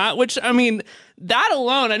it or not, which, I mean, that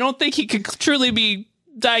alone, I don't think he could truly be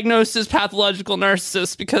diagnosed as pathological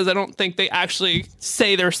narcissist because I don't think they actually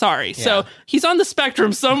say they're sorry. Yeah. So he's on the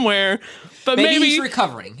spectrum somewhere, but maybe he's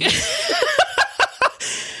recovering.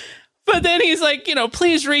 But then he's like, you know,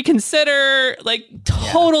 please reconsider, like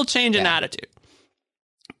total change in attitude.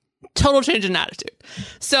 Total change in attitude.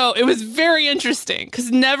 So it was very interesting because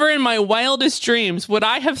never in my wildest dreams would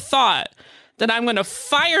I have thought that I'm going to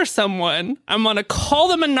fire someone, I'm going to call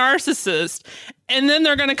them a narcissist, and then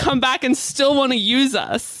they're going to come back and still want to use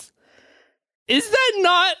us. Is that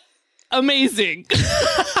not amazing?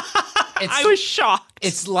 I was shocked.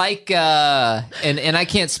 It's like, and I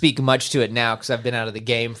can't speak much to it now because I've been out of the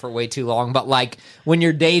game for way too long, but like when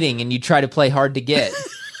you're dating and you try to play hard to get,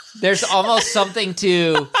 there's almost something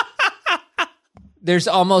to...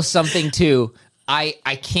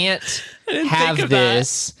 I can't have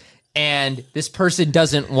this, and this person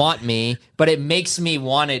doesn't want me, but it makes me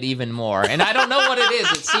want it even more. And I don't know what it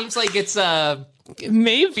is. It seems like it's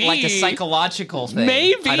maybe like a psychological thing.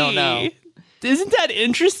 Maybe. I don't know. Isn't that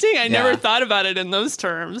interesting? I never thought about it in those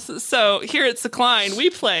terms. So here at Secline,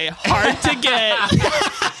 we play hard to get.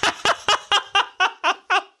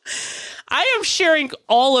 I am sharing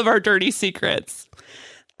all of our dirty secrets.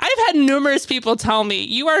 I've had numerous people tell me,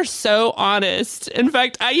 you are so honest. In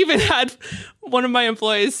fact, I even had one of my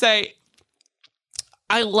employees say,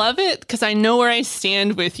 I love it because I know where I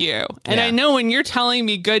stand with you. And I know when you're telling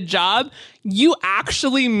me good job, you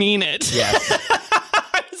actually mean it. Yes.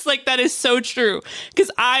 It's like, that is so true because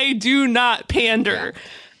I do not pander. Yeah.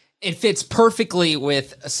 It fits perfectly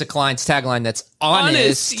with Secline's tagline that's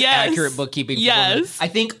honest accurate bookkeeping. Yes. I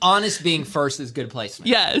think honest being first is good placement.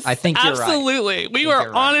 Yes. I think you're right. Absolutely. We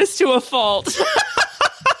were honest to a fault.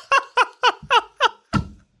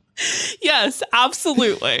 Yes,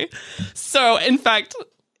 absolutely. So, in fact,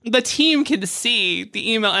 the team can see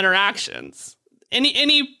the email interactions.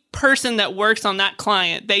 Any person that works on that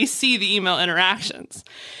client, they see the email interactions.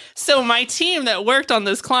 So my team that worked on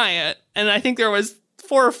this client, and I think there was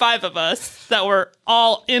 4 or 5 of us that were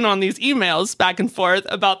all in on these emails back and forth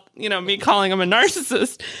about, me calling him a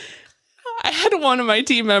narcissist. I had one of my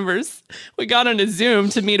team members, we got on a Zoom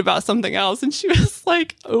to meet about something else, and she was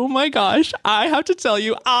like, oh my gosh, I have to tell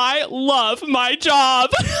you, I love my job.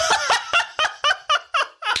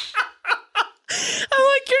 I'm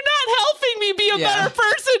like, you're not helping me be a better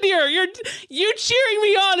person here. You cheering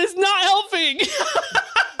me on is not helping.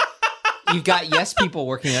 You've got yes people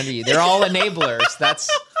working under you. They're all enablers. That's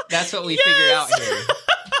what we figured out here.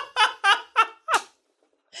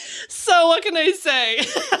 So what can I say?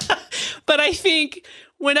 But I think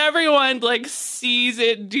when everyone sees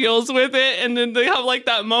it, deals with it, and then they have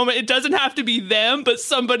that moment, it doesn't have to be them, but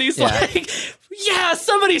somebody's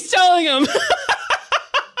somebody's telling them.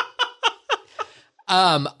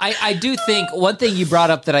 I do think one thing you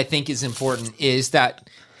brought up that I think is important is that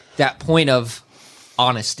point of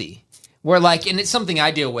honesty. Where and it's something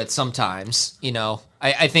I deal with sometimes,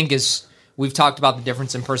 I think we've talked about the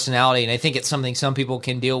difference in personality, and I think it's something some people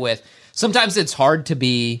can deal with. Sometimes it's hard to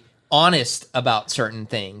be honest about certain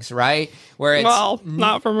things, right? Where it's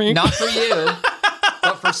not for me. Not for you.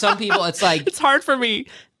 But for some people, it's it's hard for me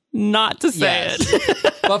not to say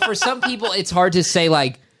it. But for some people, it's hard to say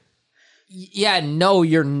no,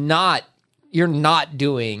 you're not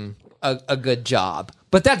doing a good job.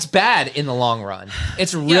 But that's bad in the long run.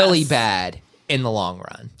 It's really bad in the long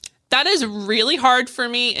run. That is really hard for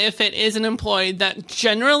me if it is an employee that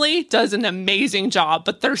generally does an amazing job,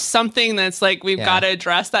 but there's something that's we've got to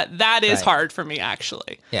address that is hard for me,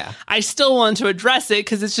 actually. Yeah. I still want to address it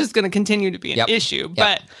because it's just going to continue to be an issue.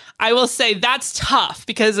 But I will say that's tough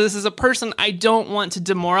because this is a person I don't want to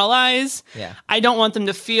demoralize. Yeah. I don't want them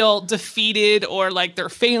to feel defeated or they're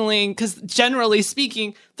failing because generally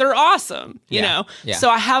speaking, they're awesome, you know? Yeah. So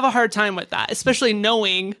I have a hard time with that, especially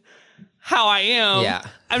knowing how I am. Yeah.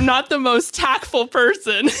 I'm not the most tactful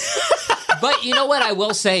person. But you know what I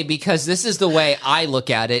will say, because this is the way I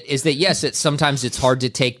look at it, is that yes, sometimes it's hard to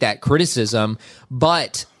take that criticism,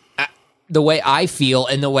 but the way I feel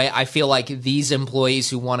and the way I feel like these employees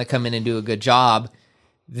who want to come in and do a good job,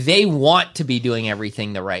 they want to be doing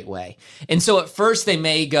everything the right way. And so at first they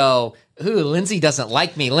may go, ooh, Lindsay doesn't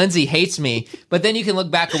like me. Lindsay hates me. But then you can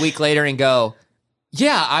look back a week later and go,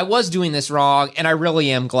 yeah, I was doing this wrong, and I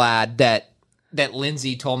really am glad that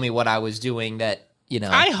Lindsay told me what I was doing,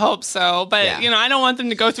 I hope so, but, I don't want them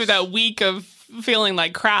to go through that week of feeling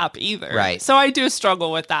like crap either. Right. So I do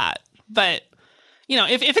struggle with that. But,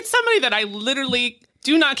 if it's somebody that I literally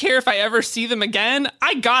do not care if I ever see them again,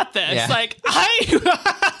 I got this. Yeah.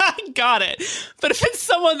 I got it. But if it's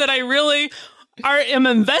someone that I really am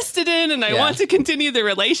invested in and I want to continue the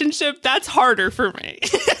relationship, that's harder for me.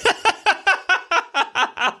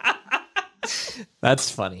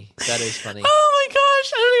 That's funny. That is funny. Oh my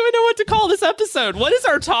gosh, I don't even know what to call this episode. What is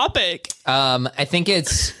our topic? I think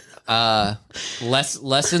it's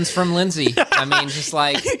lessons from Lindsay. I mean, just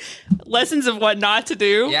lessons of what not to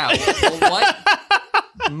do. Yeah. What?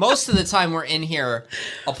 Most of the time we're in here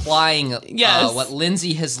applying what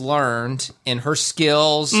Lindsay has learned in her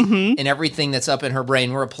skills and everything that's up in her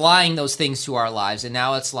brain. We're applying those things to our lives, and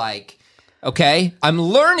now it's okay, I'm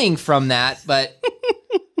learning from that, but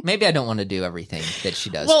maybe I don't want to do everything that she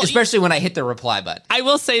does, especially when I hit the reply button. I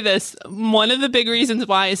will say this. One of the big reasons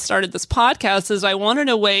why I started this podcast is I wanted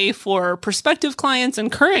a way for prospective clients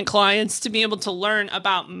and current clients to be able to learn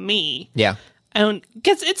about me. Yeah. And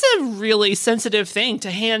because it's a really sensitive thing to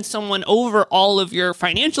hand someone over all of your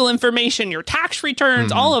financial information, your tax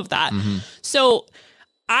returns, all of that. So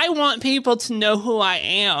I want people to know who I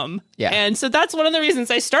am. Yeah. And so that's one of the reasons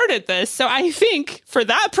I started this. So I think for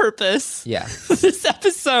that purpose, this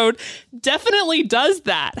episode definitely does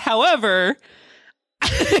that. However,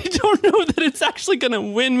 I don't know that it's actually going to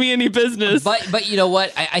win me any business. But you know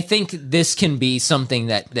what? I think this can be something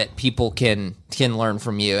that people can learn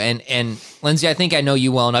from you. And Lindsay, I think I know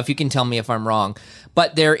you well enough. You can tell me if I'm wrong.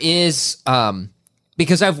 But there is,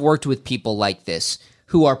 because I've worked with people like this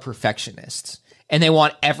who are perfectionists. And they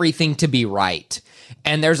want everything to be right.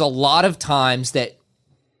 And there's a lot of times that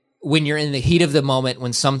when you're in the heat of the moment,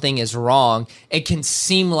 when something is wrong, it can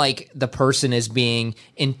seem like the person is being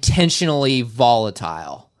intentionally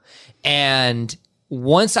volatile. And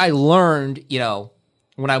once I learned,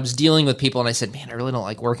 when I was dealing with people and I said, man, I really don't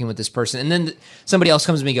like working with this person. And then somebody else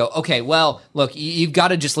comes to me and go, okay, well, look, you've got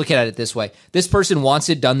to just look at it this way. This person wants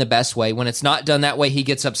it done the best way. When it's not done that way, he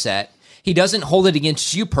gets upset. He doesn't hold it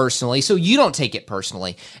against you personally, so you don't take it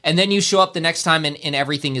personally. And then you show up the next time and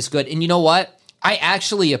everything is good. And you know what? I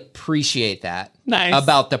actually appreciate that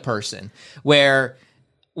about the person, where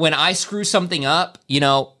when I screw something up,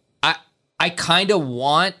 I kind of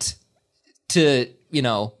want to,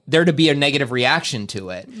 there to be a negative reaction to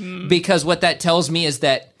it, because what that tells me is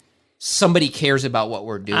that somebody cares about what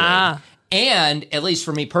we're doing. And at least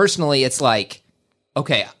for me personally, it's like,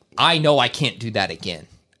 okay, I know I can't do that again.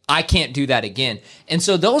 I can't do that again. And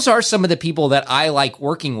so those are some of the people that I like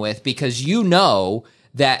working with, because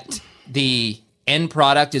that the end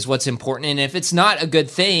product is what's important. And if it's not a good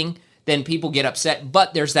thing, then people get upset.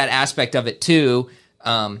 But there's that aspect of it too,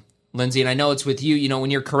 Lindsay, and I know it's with you,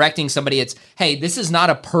 when you're correcting somebody, it's, hey, this is not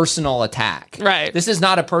a personal attack. Right. This is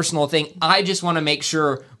not a personal thing. I just want to make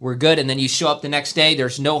sure we're good. And then you show up the next day,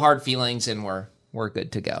 there's no hard feelings, and we're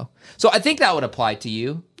good to go. So I think that would apply to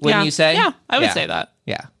you, wouldn't you say? Yeah, I would say that.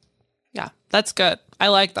 Yeah. Yeah, that's good. I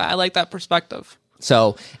like that. I like that perspective.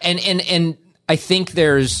 So, and I think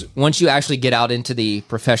once you actually get out into the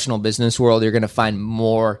professional business world, you're going to find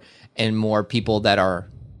more and more people that are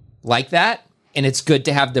like that. And it's good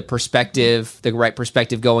to have the right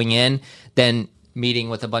perspective going in, than meeting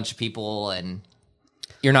with a bunch of people and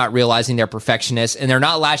you're not realizing they're perfectionists and they're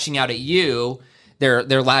not lashing out at you. They're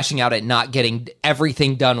lashing out at not getting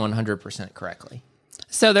everything done 100% correctly.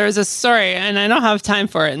 So there's a story, and I don't have time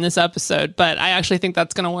for it in this episode, but I actually think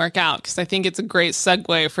that's going to work out, because I think it's a great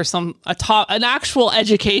segue for an actual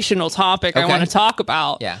educational topic I want to talk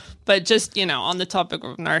about. Yeah. But just, on the topic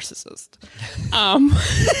of narcissist.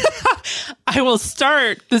 I will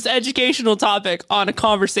start this educational topic on a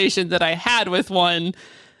conversation that I had with one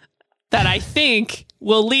that I think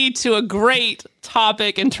will lead to a great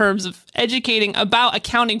topic in terms of educating about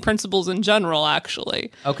accounting principles in general,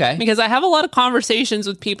 actually. Okay. Because I have a lot of conversations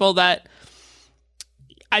with people that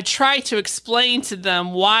I try to explain to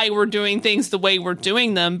them why we're doing things the way we're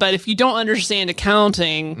doing them. But if you don't understand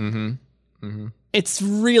accounting, it's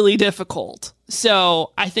really difficult.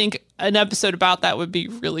 So I think an episode about that would be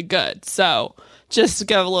really good. So just to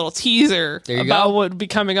give a little teaser about what would be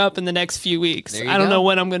coming up in the next few weeks. I don't know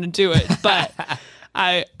when I'm going to do it, but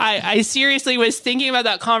I seriously was thinking about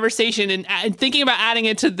that conversation and thinking about adding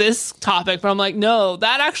it to this topic, but I'm like, no,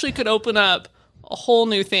 that actually could open up a whole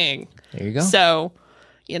new thing. There you go. So,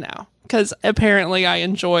 because apparently I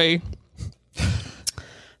enjoy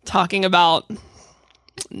talking about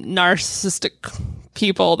narcissistic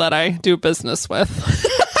people that I do business with.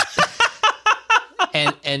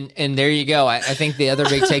 And there you go. I think the other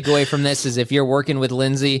big takeaway from this is, if you're working with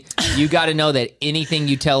Lindsay, you got to know that anything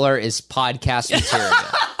you tell her is podcast material.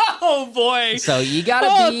 Oh boy! So you got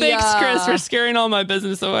to be. Thanks, Chris, for scaring all my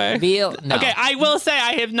business away. No. Okay, I will say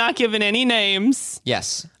I have not given any names.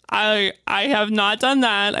 Yes, I have not done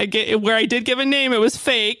that. Where I did give a name, it was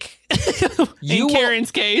fake. In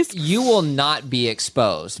Karen's case, you will not be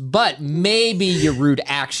exposed, but maybe your rude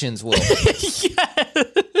actions will be. Yes.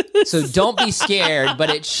 So don't be scared,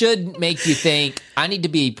 but it should make you think, I need to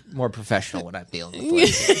be more professional when I'm dealing with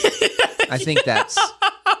Lindsay. I think that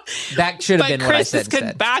should have been what I said. But Chris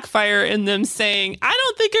could backfire in them saying, I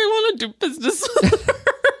don't think I want to do business with her.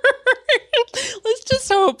 Let's just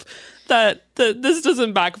hope that this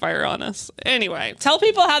doesn't backfire on us. Anyway, tell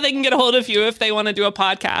people how they can get a hold of you if they want to do a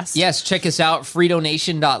podcast. Yes, check us out,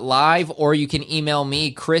 freedonation.live, or you can email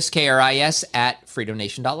me, Chris, K-R-I-S, at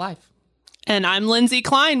freedonation.live. And I'm Lindsay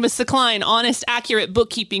Klein with Secline, honest, accurate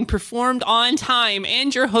bookkeeping performed on time,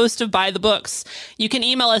 and your host of By the Books. You can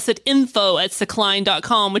email us at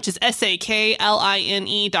info@secline.com, which is SAKLINE.com.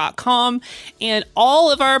 And all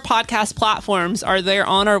of our podcast platforms are there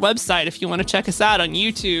on our website if you want to check us out on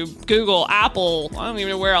YouTube, Google, Apple, I don't even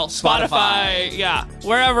know where else, Spotify. Yeah,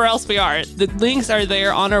 wherever else we are. The links are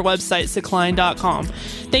there on our website, secline.com.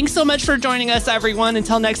 Thanks so much for joining us, everyone.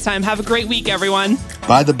 Until next time, have a great week, everyone.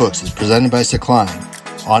 By the Books is presented by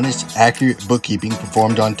Secline. Honest, accurate bookkeeping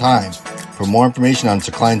performed on time. For more information on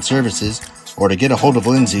Secline services or to get a hold of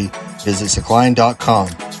Lindsay, visit secline.com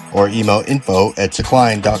or email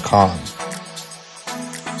info@secline.com.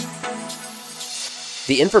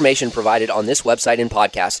 The information provided on this website and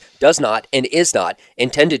podcast does not and is not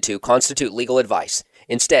intended to constitute legal advice.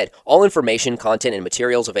 Instead, all information, content, and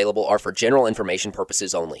materials available are for general information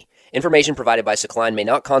purposes only. Information provided by Secline may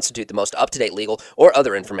not constitute the most up-to-date legal or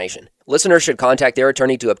other information. Listeners should contact their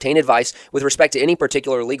attorney to obtain advice with respect to any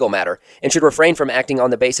particular legal matter and should refrain from acting on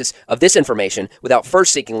the basis of this information without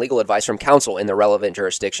first seeking legal advice from counsel in the relevant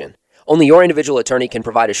jurisdiction. Only your individual attorney can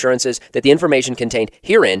provide assurances that the information contained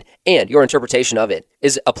herein and your interpretation of it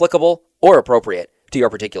is applicable or appropriate to your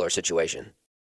particular situation.